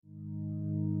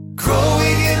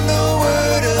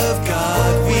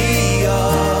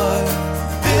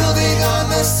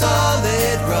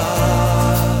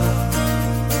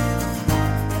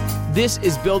This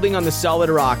is Building on the Solid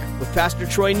Rock with Pastor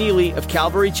Troy Neely of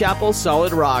Calvary Chapel,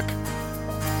 Solid Rock.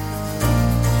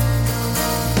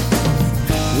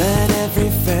 Let every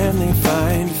family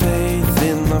find faith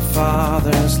in the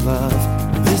Father's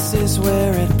love. This is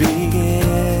where it begins.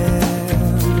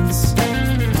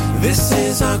 This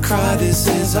is our cry, this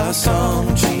is our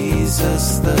song.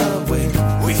 Jesus the way.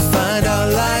 We find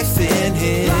our life in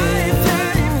Him.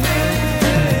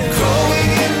 Growing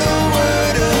in the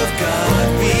Word of God,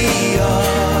 we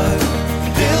are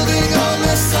building on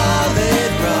the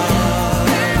solid rock.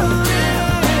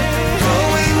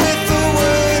 Growing with the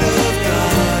Word of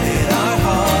God in our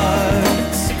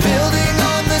hearts, building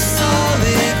on the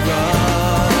solid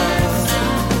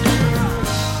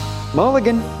rock.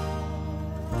 Mulligan.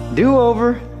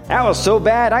 Do-over. That was so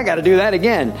bad, I got to do that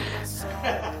again.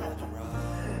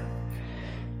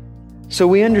 So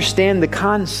we understand the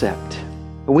concept.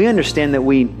 We understand that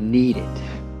we need it.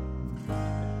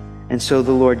 And so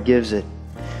the Lord gives it.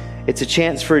 It's a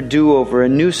chance for a do-over, a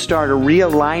new start, a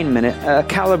realignment, a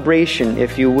calibration,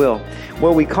 if you will.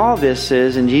 What we call this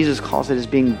is, and Jesus calls it, as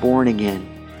being born again.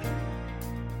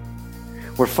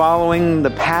 We're following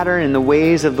the pattern and the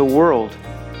ways of the world.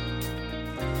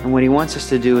 And what He wants us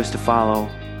to do is to follow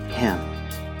Him.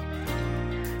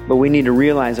 But we need to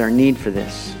realize our need for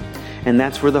this. And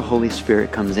that's where the Holy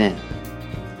Spirit comes in.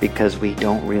 Because we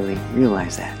don't really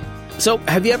realize that. So,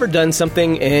 have you ever done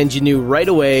something and you knew right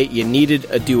away you needed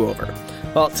a do-over?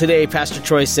 Well, today Pastor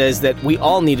Troy says that we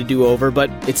all need a do-over,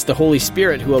 but it's the Holy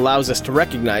Spirit who allows us to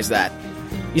recognize that.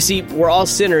 You see, we're all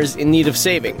sinners in need of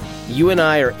saving. You and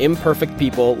I are imperfect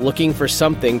people looking for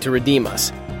something to redeem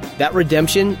us. That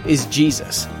redemption is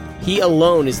Jesus. He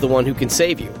alone is the one who can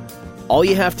save you. All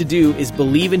you have to do is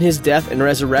believe in His death and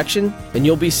resurrection, and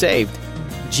you'll be saved.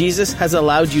 Jesus has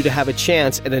allowed you to have a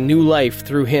chance at a new life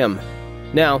through Him.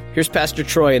 Now, here's Pastor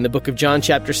Troy in the book of John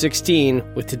chapter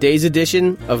 16 with today's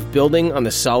edition of Building on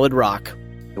the Solid Rock.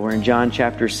 We're in John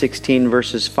chapter 16,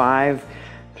 verses 5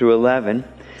 through 11.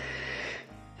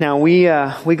 Now, we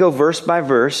go verse by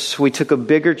verse. We took a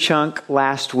bigger chunk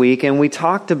last week, and we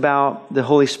talked about the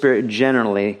Holy Spirit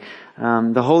generally.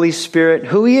 The Holy Spirit,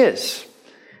 who He is.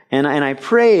 And I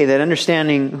pray that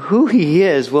understanding who He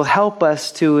is will help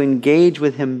us to engage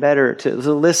with Him better, to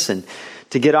listen,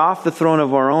 to get off the throne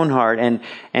of our own heart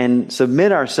and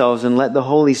submit ourselves and let the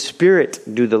Holy Spirit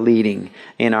do the leading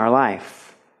in our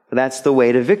life. That's the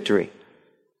way to victory.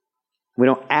 We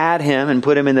don't add Him and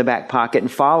put Him in the back pocket and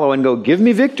follow and go, give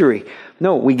me victory.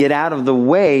 No, we get out of the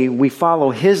way, we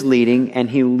follow His leading, and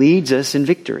He leads us in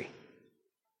victory.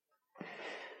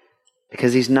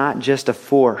 Because He's not just a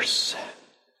force.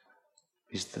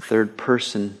 He's the third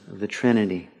person of the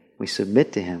Trinity. We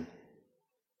submit to Him.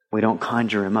 We don't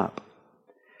conjure Him up.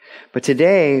 But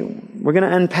today, we're going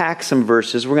to unpack some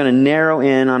verses. We're going to narrow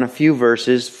in on a few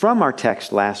verses from our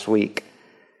text last week.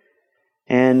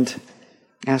 And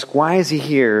ask, why is He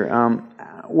here?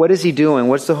 What is He doing?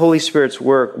 What's the Holy Spirit's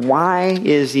work? Why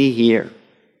is He here?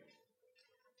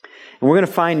 And we're going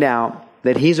to find out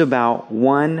that He's about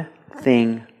one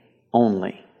thing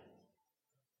only.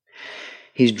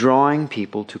 He's drawing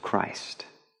people to Christ.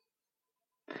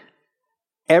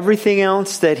 Everything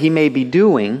else that He may be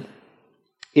doing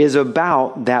is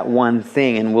about that one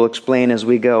thing, and we'll explain as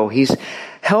we go. He's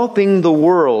helping the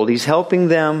world. He's helping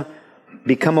them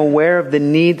become aware of the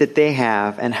need that they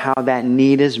have and how that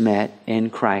need is met in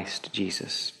Christ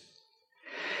Jesus.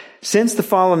 Since the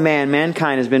fall of man,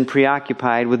 mankind has been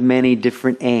preoccupied with many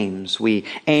different aims. We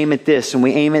aim at this and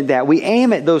we aim at that. We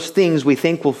aim at those things we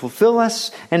think will fulfill us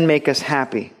and make us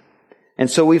happy. And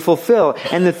so we fulfill.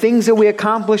 And the things that we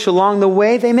accomplish along the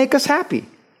way, they make us happy.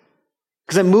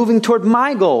 Because I'm moving toward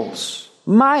my goals,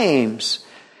 my aims.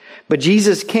 But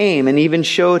Jesus came and even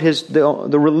showed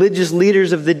the religious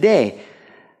leaders of the day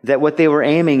that what they were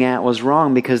aiming at was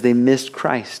wrong because they missed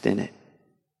Christ in it.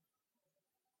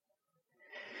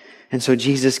 And so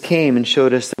Jesus came and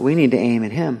showed us that we need to aim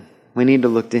at Him. We need to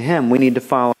look to Him. We need to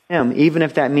follow Him, even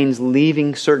if that means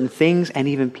leaving certain things and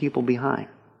even people behind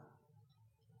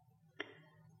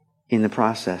in the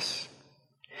process.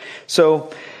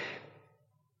 So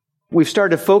we've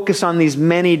started to focus on these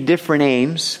many different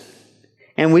aims,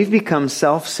 and we've become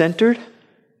self-centered,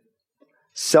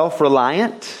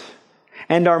 self-reliant,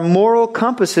 and our moral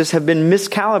compasses have been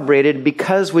miscalibrated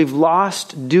because we've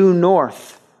lost due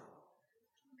north.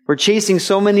 We're chasing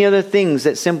so many other things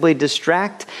that simply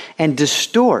distract and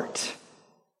distort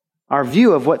our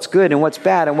view of what's good and what's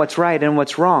bad and what's right and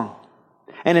what's wrong.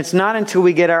 And it's not until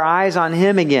we get our eyes on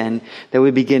Him again that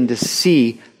we begin to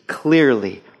see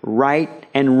clearly right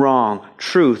and wrong,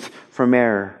 truth from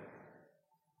error.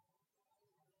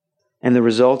 And the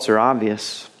results are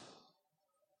obvious.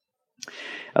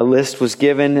 a list was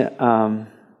given and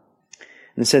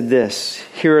said this.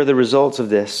 Here are the results of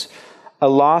this. A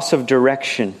loss of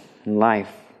direction in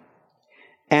life.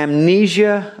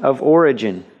 Amnesia of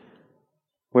origin,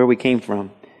 where we came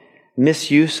from.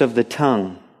 Misuse of the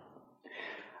tongue.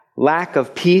 Lack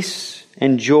of peace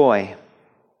and joy.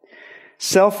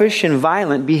 Selfish and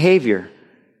violent behavior.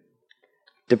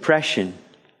 Depression,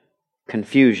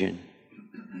 confusion,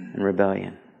 and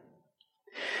rebellion.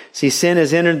 See, sin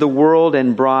has entered the world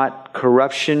and brought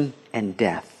corruption and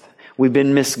death. We've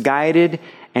been misguided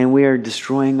and we are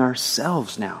destroying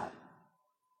ourselves now.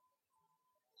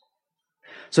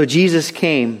 So Jesus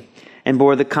came and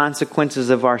bore the consequences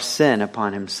of our sin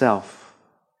upon himself,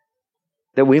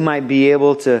 that we might be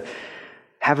able to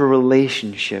have a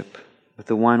relationship with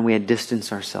the one we had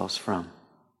distanced ourselves from.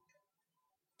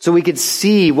 So we could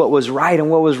see what was right and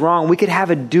what was wrong. We could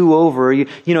have a do-over. You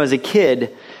know, as a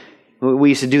kid, we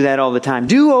used to do that all the time.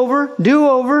 Do-over,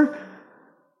 do-over.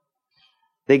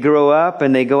 They grow up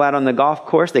and they go out on the golf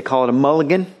course. They call it a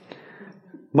mulligan.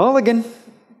 Mulligan.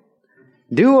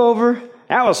 Do-over.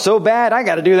 That was so bad, I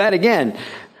got to do that again.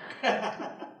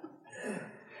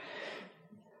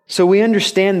 So we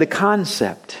understand the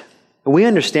concept. We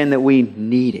understand that we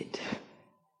need it.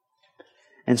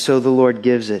 And so the Lord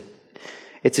gives it.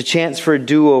 It's a chance for a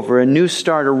do-over, a new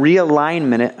start, a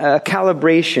realignment, a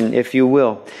calibration, if you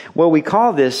will. What we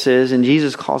call this is, and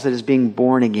Jesus calls it as being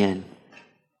born again.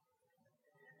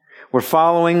 We're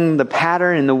following the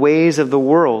pattern and the ways of the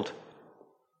world.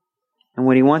 And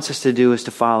what he wants us to do is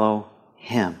to follow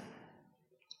him.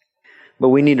 But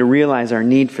we need to realize our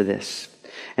need for this.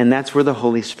 And that's where the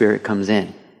Holy Spirit comes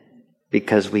in.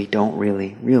 Because we don't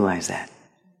really realize that.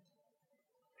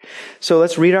 So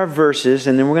let's read our verses,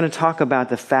 and then we're going to talk about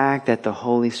the fact that the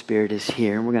Holy Spirit is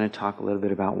here. And we're going to talk a little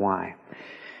bit about why.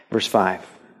 Verse 5.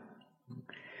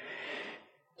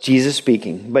 Jesus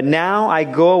speaking. But now I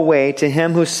go away to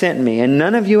him who sent me, and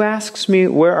none of you asks me,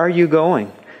 where are you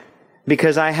going?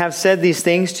 Because I have said these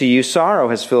things to you, sorrow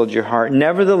has filled your heart.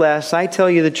 Nevertheless, I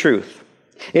tell you the truth.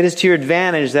 It is to your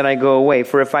advantage that I go away.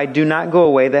 For if I do not go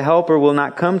away, the Helper will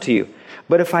not come to you.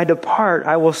 But if I depart,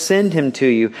 I will send him to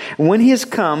you. And when he has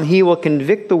come, he will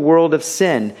convict the world of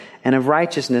sin and of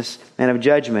righteousness and of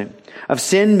judgment. Of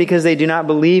sin because they do not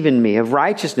believe in me. Of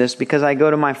righteousness because I go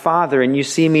to my Father and you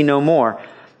see me no more.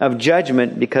 Of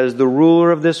judgment because the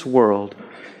ruler of this world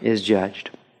is judged.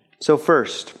 So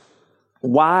first,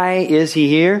 why is he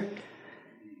here?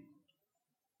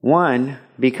 One,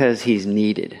 because he's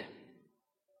needed.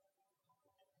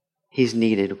 He's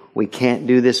needed. We can't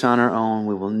do this on our own.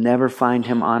 We will never find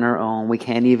him on our own. We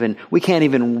can't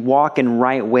even walk in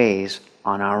right ways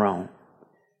on our own.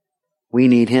 We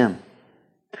need him.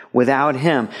 Without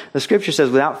him, the scripture says,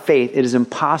 without faith, it is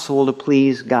impossible to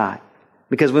please God.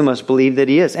 Because we must believe that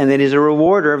he is, and that he's a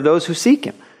rewarder of those who seek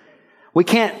him. We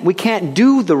can't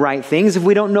do the right things if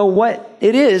we don't know what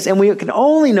it is, and we can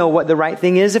only know what the right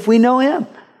thing is if we know him.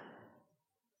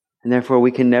 And therefore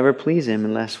we can never please him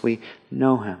unless we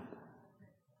know him.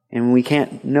 And we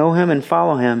can't know him and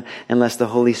follow him unless the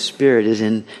Holy Spirit is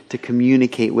in to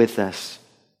communicate with us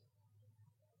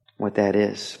what that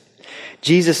is.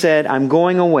 Jesus said, I'm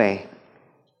going away.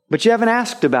 But you haven't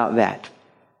asked about that.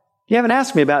 You haven't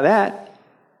asked me about that.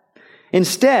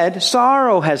 Instead,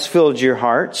 sorrow has filled your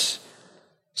hearts.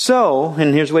 So,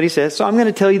 and here's what he says, so I'm going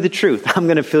to tell you the truth. I'm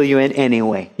going to fill you in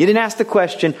anyway. You didn't ask the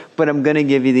question, but I'm going to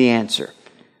give you the answer.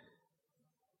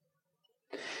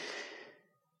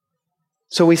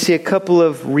 So we see a couple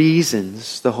of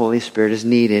reasons the Holy Spirit is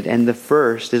needed, and the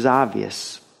first is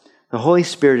obvious. The Holy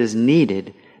Spirit is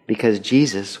needed because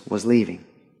Jesus was leaving.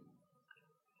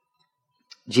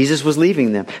 Jesus was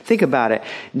leaving them. Think about it.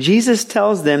 Jesus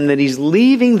tells them that he's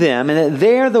leaving them and that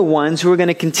they're the ones who are going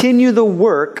to continue the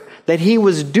work that he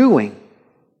was doing.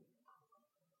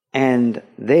 And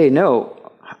they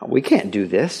know, we can't do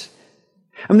this.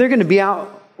 I mean, they're going to be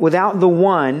out without the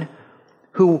one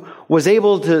who was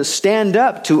able to stand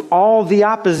up to all the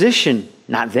opposition,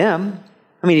 not them.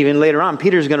 I mean, even later on,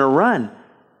 Peter's going to run,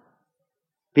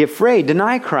 be afraid,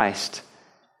 deny Christ.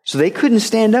 So they couldn't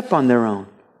stand up on their own.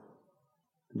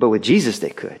 But with Jesus, they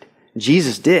could.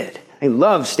 Jesus did. They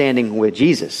loved standing with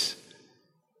Jesus.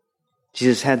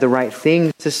 Jesus had the right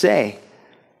things to say.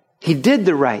 He did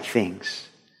the right things.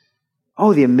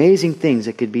 Oh, the amazing things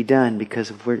that could be done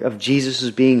because of Jesus'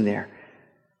 being there.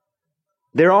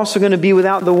 They're also going to be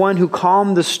without the one who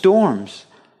calmed the storms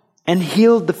and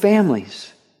healed the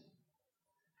families.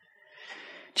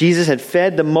 Jesus had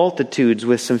fed the multitudes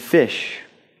with some fish,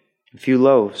 a few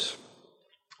loaves.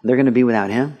 They're going to be without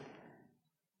him.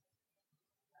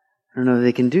 I don't know if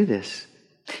they can do this.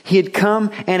 He had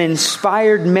come and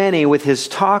inspired many with his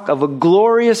talk of a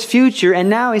glorious future, and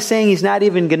now he's saying he's not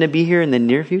even going to be here in the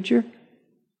near future?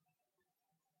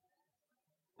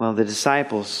 Well, the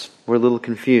disciples were a little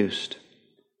confused.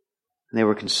 They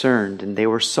were concerned, and they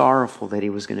were sorrowful that he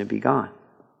was going to be gone.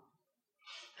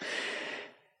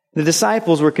 The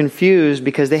disciples were confused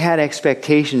because they had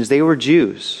expectations. They were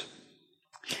Jews.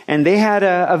 And they had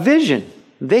a vision.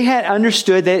 They had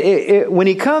understood that when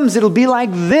he comes, it'll be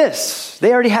like this.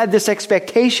 They already had this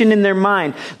expectation in their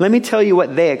mind. Let me tell you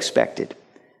what they expected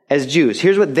as Jews.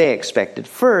 Here's what they expected.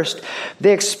 First,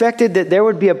 they expected that there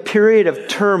would be a period of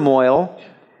turmoil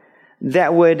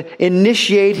that would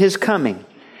initiate his coming.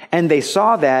 And they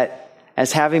saw that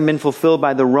as having been fulfilled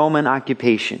by the Roman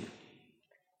occupation.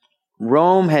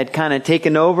 Rome had kind of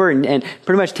taken over and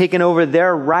pretty much taken over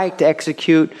their right to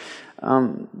execute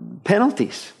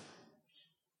penalties.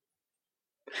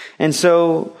 And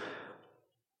so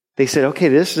they said, okay,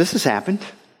 this has happened.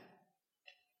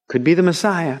 Could be the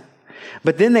Messiah.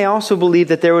 But then they also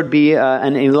believed that there would be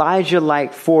an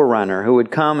Elijah-like forerunner who would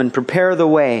come and prepare the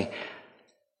way.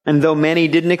 And though many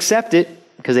didn't accept it,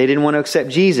 because they didn't want to accept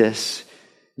Jesus,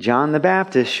 John the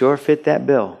Baptist sure fit that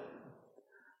bill.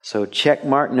 So check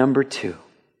mark number 2.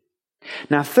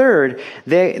 Now third,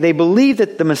 they believed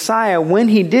that the Messiah, when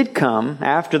he did come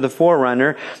after the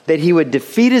forerunner, that he would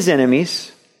defeat his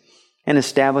enemies and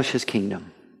establish his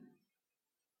kingdom.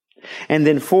 And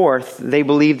then fourth, they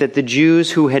believed that the Jews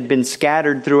who had been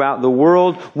scattered throughout the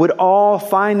world would all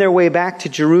find their way back to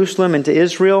Jerusalem and to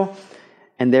Israel,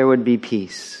 and there would be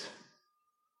peace.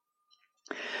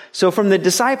 So from the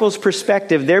disciples'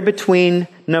 perspective, they're between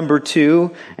number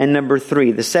 2 and number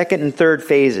 3, the second and third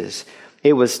phases.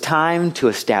 It was time to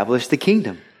establish the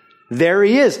kingdom. There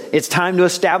he is. It's time to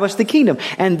establish the kingdom.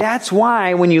 And that's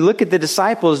why when you look at the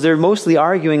disciples, they're mostly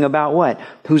arguing about what?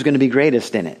 Who's going to be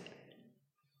greatest in it?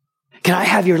 Can I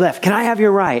have your left? Can I have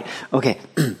your right? Okay,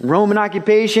 Roman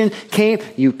occupation came.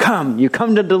 You come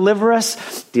to deliver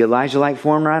us. The Elijah-like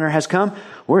forerunner has come.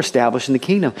 We're establishing the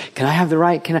kingdom. Can I have the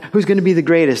right? Who's going to be the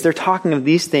greatest? They're talking of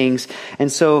these things.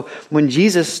 And so when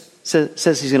Jesus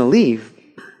says he's going to leave,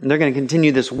 and they're going to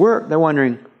continue this work, they're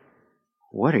wondering,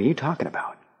 what are you talking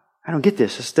about? I don't get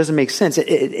this. This doesn't make sense.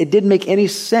 It didn't make any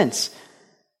sense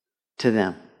to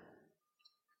them.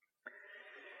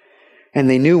 And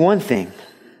they knew one thing.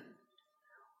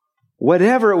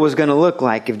 Whatever it was going to look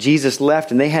like if Jesus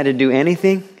left and they had to do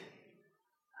anything,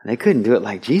 they couldn't do it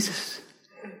like Jesus.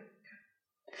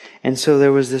 And so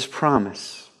there was this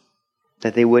promise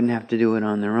that they wouldn't have to do it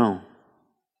on their own.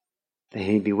 That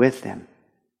he'd be with them.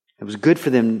 It was good for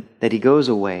them that he goes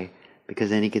away because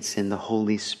then he could send the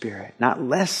Holy Spirit. Not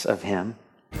less of him,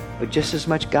 but just as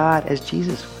much God as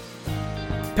Jesus was.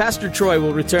 Pastor Troy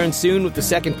will return soon with the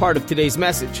second part of today's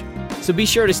message, so be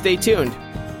sure to stay tuned.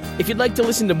 If you'd like to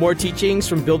listen to more teachings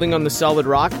from Building on the Solid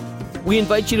Rock, we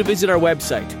invite you to visit our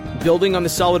website,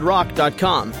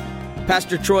 buildingonthesolidrock.com.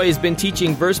 Pastor Troy has been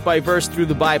teaching verse by verse through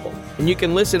the Bible, and you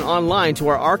can listen online to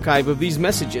our archive of these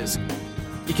messages.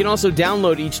 You can also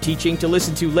download each teaching to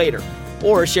listen to later,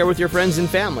 or share with your friends and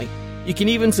family. You can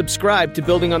even subscribe to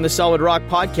Building on the Solid Rock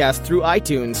podcast through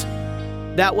iTunes.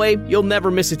 That way, you'll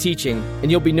never miss a teaching, and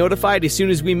you'll be notified as soon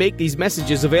as we make these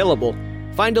messages available.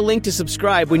 Find a link to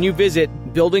subscribe when you visit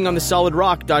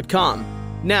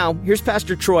buildingonthesolidrock.com. Now, here's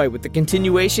Pastor Troy with the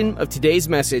continuation of today's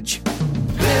message.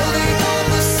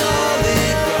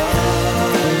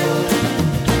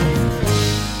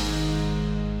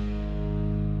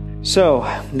 So,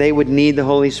 they would need the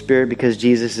Holy Spirit because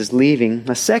Jesus is leaving.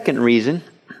 A second reason,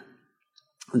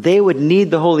 they would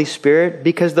need the Holy Spirit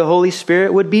because the Holy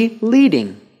Spirit would be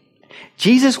leading.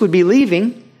 Jesus would be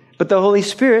leaving, but the Holy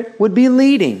Spirit would be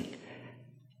leading.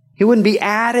 He wouldn't be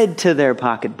added to their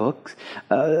pocketbooks,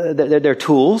 their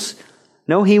tools.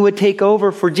 No, he would take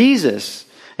over for Jesus,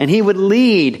 and he would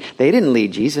lead. They didn't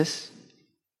lead Jesus.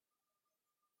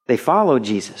 They followed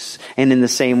Jesus. And in the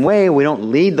same way, we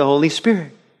don't lead the Holy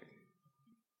Spirit.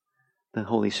 The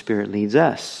Holy Spirit leads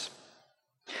us.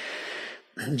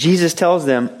 Jesus tells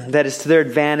them that it's to their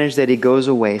advantage that he goes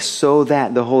away so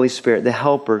that the Holy Spirit, the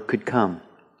Helper, could come.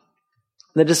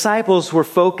 The disciples were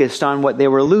focused on what they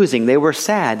were losing. They were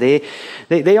sad.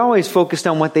 They always focused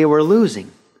on what they were losing.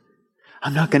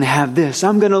 I'm not going to have this.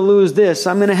 I'm going to lose this.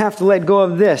 I'm going to have to let go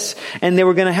of this. And they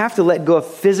were going to have to let go of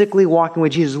physically walking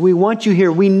with Jesus. We want you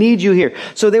here. We need you here.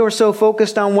 So they were so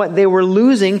focused on what they were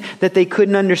losing that they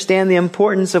couldn't understand the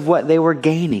importance of what they were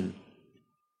gaining,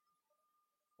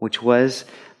 which was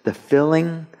the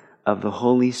filling of the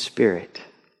Holy Spirit.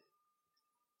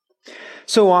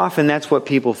 So often that's what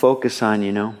people focus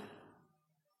on,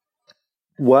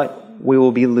 what we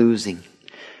will be losing.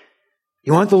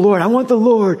 You want the Lord? I want the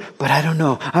Lord, but I don't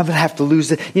know. I'm going to have to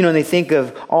lose it. And they think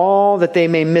of all that they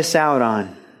may miss out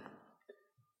on.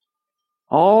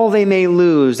 All they may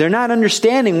lose. They're not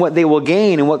understanding what they will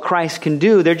gain and what Christ can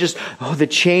do. They're just, the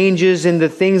changes and the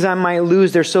things I might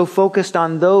lose. They're so focused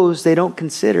on those, they don't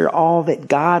consider all that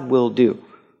God will do.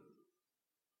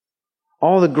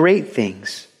 All the great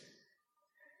things.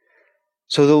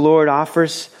 So the Lord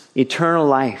offers eternal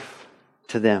life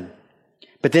to them.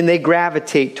 But then they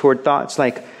gravitate toward thoughts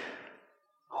like,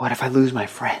 what if I lose my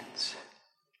friends?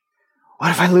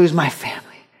 What if I lose my family?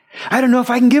 I don't know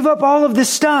if I can give up all of this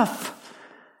stuff.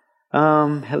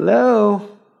 Hello?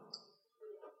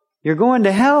 You're going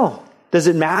to hell. Does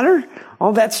it matter?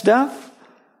 All that stuff?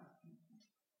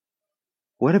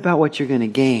 What about what you're going to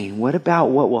gain? What about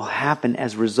what will happen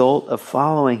as a result of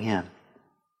following Him?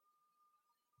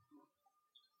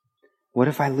 What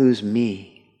if I lose me?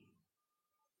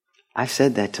 I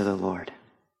said that to the Lord.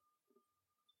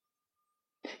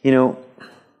 There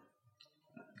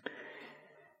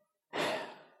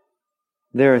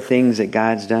are things that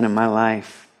God's done in my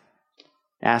life,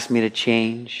 asked me to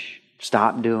change,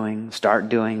 stop doing, start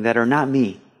doing, that are not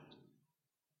me.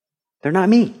 They're not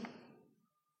me.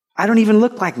 I don't even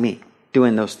look like me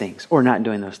doing those things or not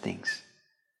doing those things.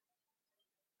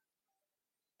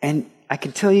 And I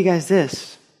can tell you guys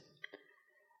this.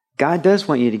 God does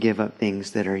want you to give up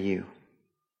things that are you.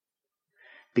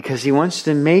 Because He wants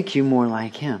to make you more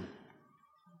like Him.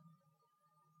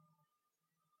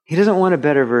 He doesn't want a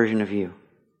better version of you.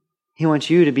 He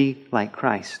wants you to be like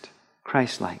Christ,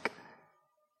 Christ-like.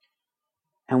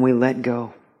 And we let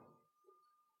go.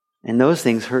 And those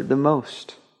things hurt the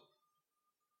most.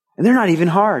 And they're not even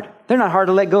hard. They're not hard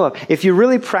to let go of. If you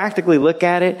really practically look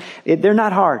at it, they're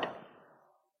not hard.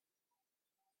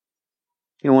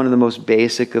 One of the most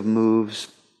basic of moves,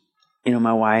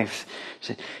 my wife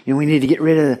said, we need to get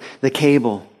rid of the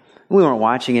cable. We weren't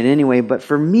watching it anyway, but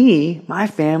for me, my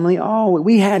family,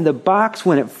 we had the box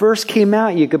when it first came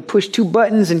out. You could push 2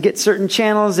 buttons and get certain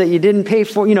channels that you didn't pay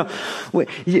for. The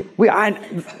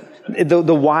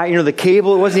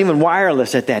cable, it wasn't even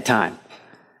wireless at that time.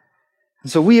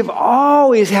 So we have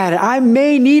always had it. I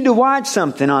may need to watch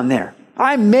something on there.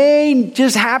 I may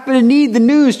just happen to need the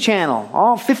news channel,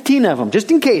 all 15 of them, just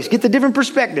in case, get the different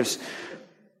perspectives.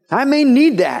 I may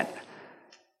need that.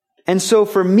 And so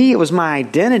for me, it was my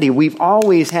identity. We've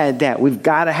always had that. We've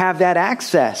got to have that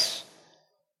access.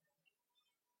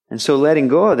 And so letting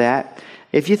go of that,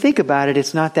 if you think about it,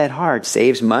 it's not that hard.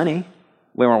 Saves money.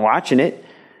 We weren't watching it. It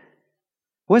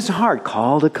wasn't hard.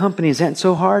 Call the company. Is that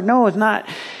so hard? No, it's not.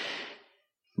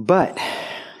 But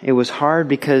it was hard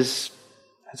because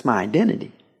that's my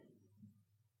identity.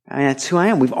 That's who I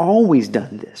am. We've always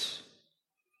done this.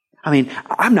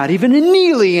 I'm not even a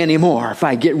Neely anymore if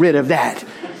I get rid of that.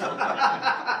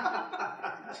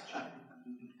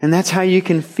 And that's how you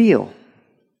can feel.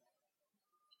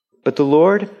 But the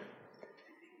Lord,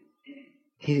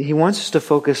 He wants us to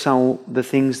focus on the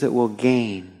things that we'll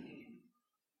gain.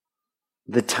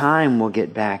 The time we'll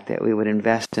get back that we would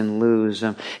invest and lose.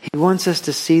 He wants us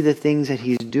to see the things that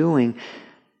He's doing,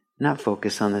 not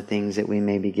focus on the things that we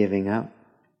may be giving up.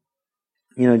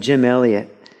 Jim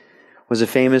Elliot was a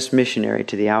famous missionary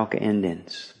to the Auca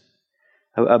Indians,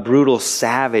 a brutal,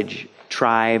 savage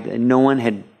tribe, and no one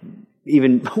had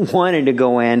even wanted to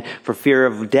go in for fear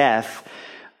of death.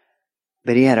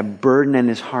 But he had a burden in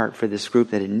his heart for this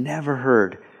group that had never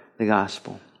heard the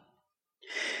gospel.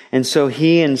 And so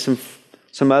he and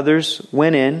some others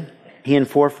went in, he and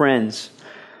 4 friends,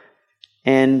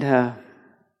 and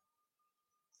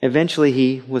eventually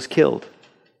he was killed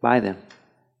by them.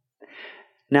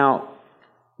 Now,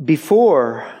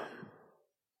 before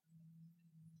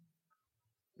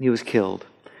he was killed,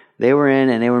 they were in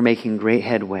and they were making great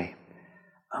headway.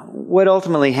 What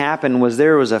ultimately happened was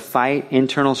there was a fight,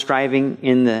 internal striving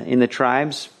in the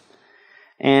tribes,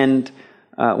 and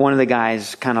one of the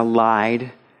guys kind of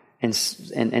lied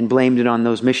and blamed it on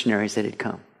those missionaries that had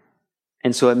come.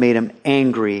 And so it made them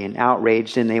angry and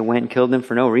outraged, and they went and killed them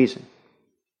for no reason,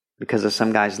 because of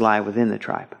some guy's lie within the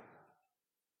tribe.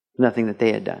 Nothing that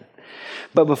they had done.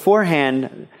 But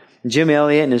beforehand, Jim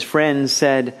Elliot and his friends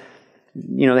said,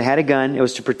 they had a gun. It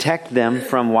was to protect them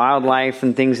from wildlife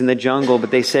and things in the jungle.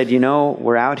 But they said,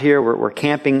 we're out here. We're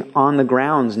camping on the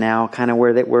grounds now, kind of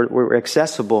where we're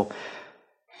accessible.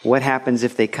 What happens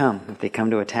if they come? If they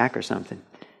come to attack or something?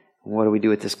 What do we do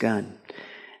with this gun?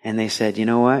 And they said, you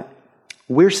know what?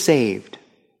 We're saved.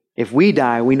 If we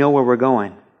die, we know where we're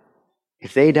going.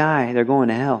 If they die, they're going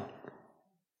to hell.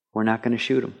 We're not going to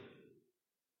shoot them.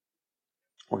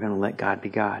 We're going to let God be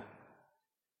God.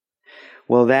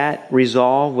 Well, that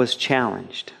resolve was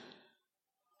challenged.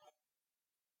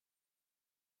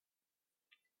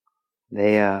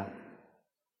 They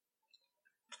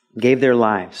gave their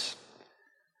lives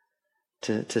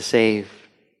to save,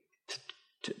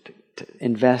 to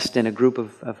invest in a group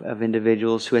of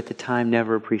individuals who at the time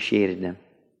never appreciated them.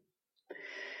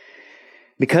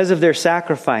 Because of their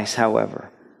sacrifice, however,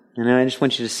 and I just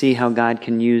want you to see how God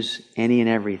can use any and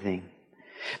everything.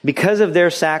 Because of their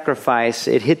sacrifice,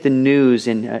 it hit the news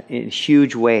in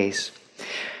huge ways.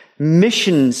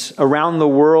 Missions around the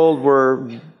world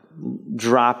were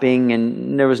dropping,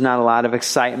 and there was not a lot of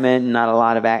excitement, not a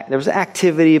lot of there was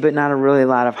activity, but not really a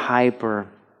lot of hype or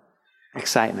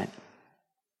excitement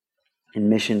in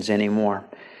missions anymore.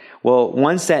 Well,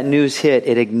 once that news hit,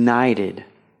 it ignited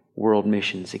world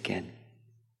missions again.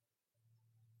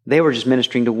 They were just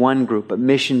ministering to one group, but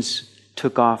missions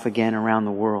took off again around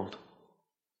the world.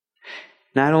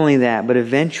 Not only that, but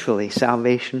eventually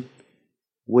salvation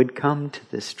would come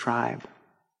to this tribe.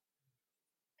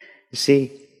 You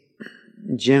see,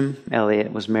 Jim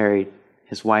Elliot was married.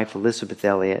 His wife, Elizabeth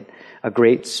Elliot, a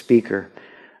great speaker,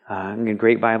 a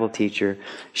great Bible teacher.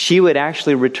 She would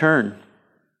actually return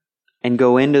and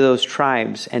go into those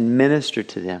tribes and minister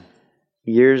to them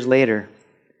years later.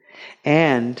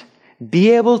 And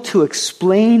be able to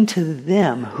explain to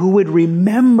them who would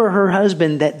remember her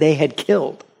husband that they had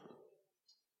killed.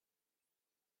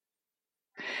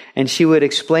 And she would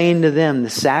explain to them the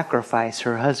sacrifice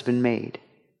her husband made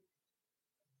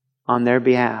on their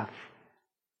behalf.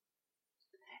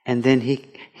 And then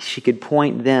she could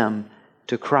point them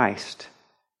to Christ.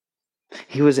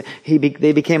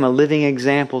 They became a living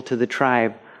example to the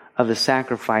tribe of the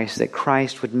sacrifice that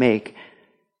Christ would make.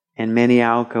 And many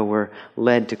Auca were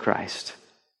led to Christ.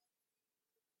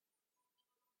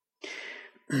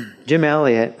 Jim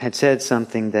Elliot had said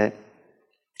something that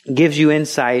gives you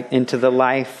insight into the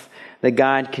life that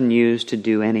God can use to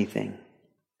do anything.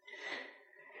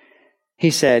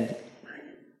 He said,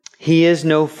 "He is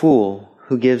no fool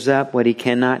who gives up what he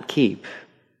cannot keep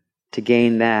to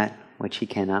gain that which he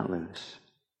cannot lose."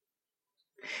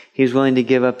 He's willing to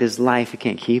give up his life. He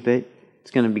can't keep it.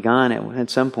 It's going to be gone at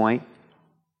some point.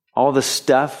 All the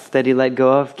stuff that he let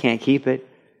go of, can't keep it.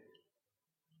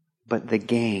 But the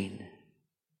gain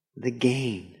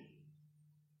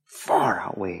far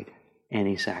outweighed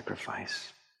any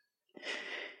sacrifice.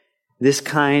 This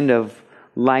kind of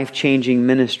life-changing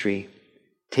ministry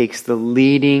takes the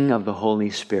leading of the Holy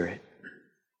Spirit,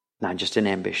 not just an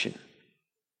ambition,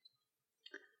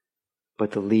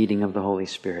 but the leading of the Holy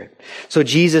Spirit. So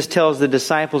Jesus tells the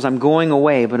disciples, "I'm going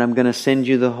away, but I'm going to send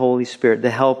you the Holy Spirit, the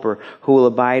Helper, who will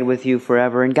abide with you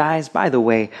forever." And guys, by the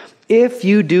way, if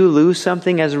you do lose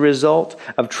something as a result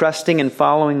of trusting and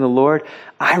following the Lord,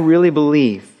 I really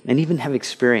believe, and even have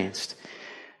experienced,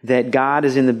 that God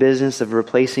is in the business of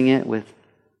replacing it with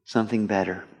something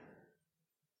better.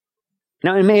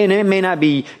 Now, it may not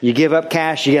be you give up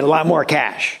cash, you get a lot more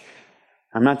cash.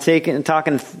 I'm not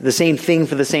talking the same thing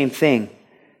for the same thing.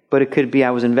 But it could be I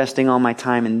was investing all my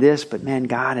time in this, but man,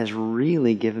 God has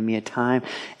really given me a time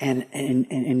and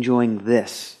enjoying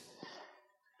this.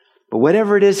 But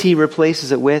whatever it is He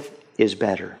replaces it with is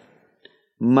better.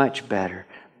 Much better.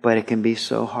 But it can be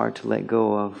so hard to let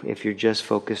go of if you're just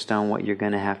focused on what you're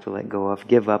going to have to let go of,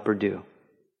 give up or do.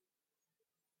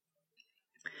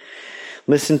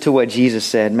 Listen to what Jesus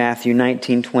said, Matthew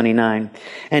 19:29.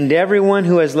 "And everyone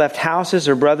who has left houses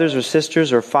or brothers or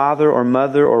sisters or father or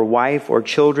mother or wife or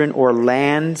children or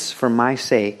lands for my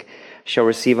sake shall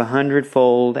receive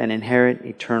 100-fold and inherit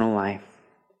eternal life."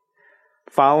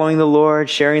 Following the Lord,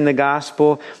 sharing the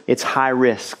gospel, it's high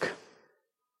risk.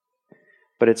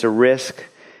 But it's a risk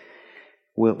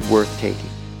worth taking.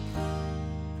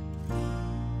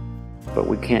 But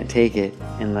we can't take it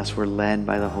unless we're led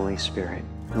by the Holy Spirit,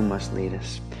 who must lead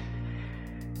us.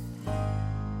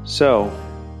 So,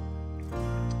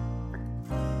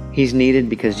 He's needed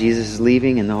because Jesus is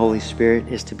leaving and the Holy Spirit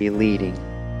is to be leading.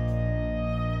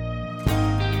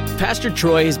 Pastor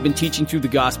Troy has been teaching through the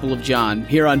Gospel of John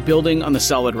here on Building on the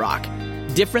Solid Rock.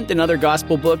 Different than other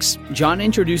gospel books, John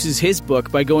introduces his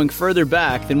book by going further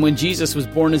back than when Jesus was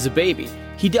born as a baby.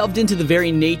 He delved into the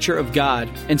very nature of God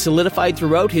and solidified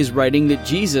throughout his writing that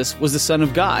Jesus was the Son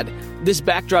of God. This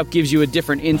backdrop gives you a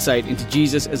different insight into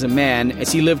Jesus as a man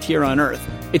as he lived here on earth.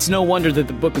 It's no wonder that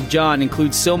the book of John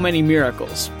includes so many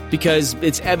miracles, because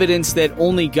it's evidence that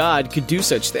only God could do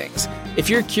such things. If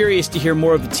you're curious to hear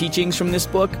more of the teachings from this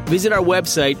book, visit our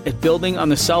website at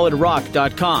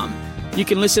buildingonthesolidrock.com. You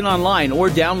can listen online or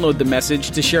download the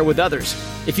message to share with others.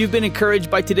 If you've been encouraged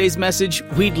by today's message,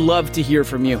 we'd love to hear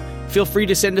from you. Feel free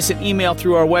to send us an email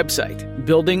through our website,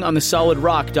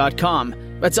 buildingonthesolidrock.com.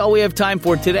 That's all we have time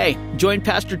for today. Join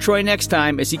Pastor Troy next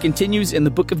time as he continues in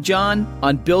the book of John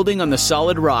on Building on the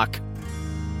Solid Rock.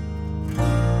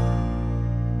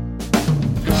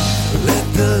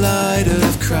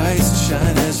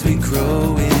 shine as we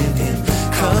grow in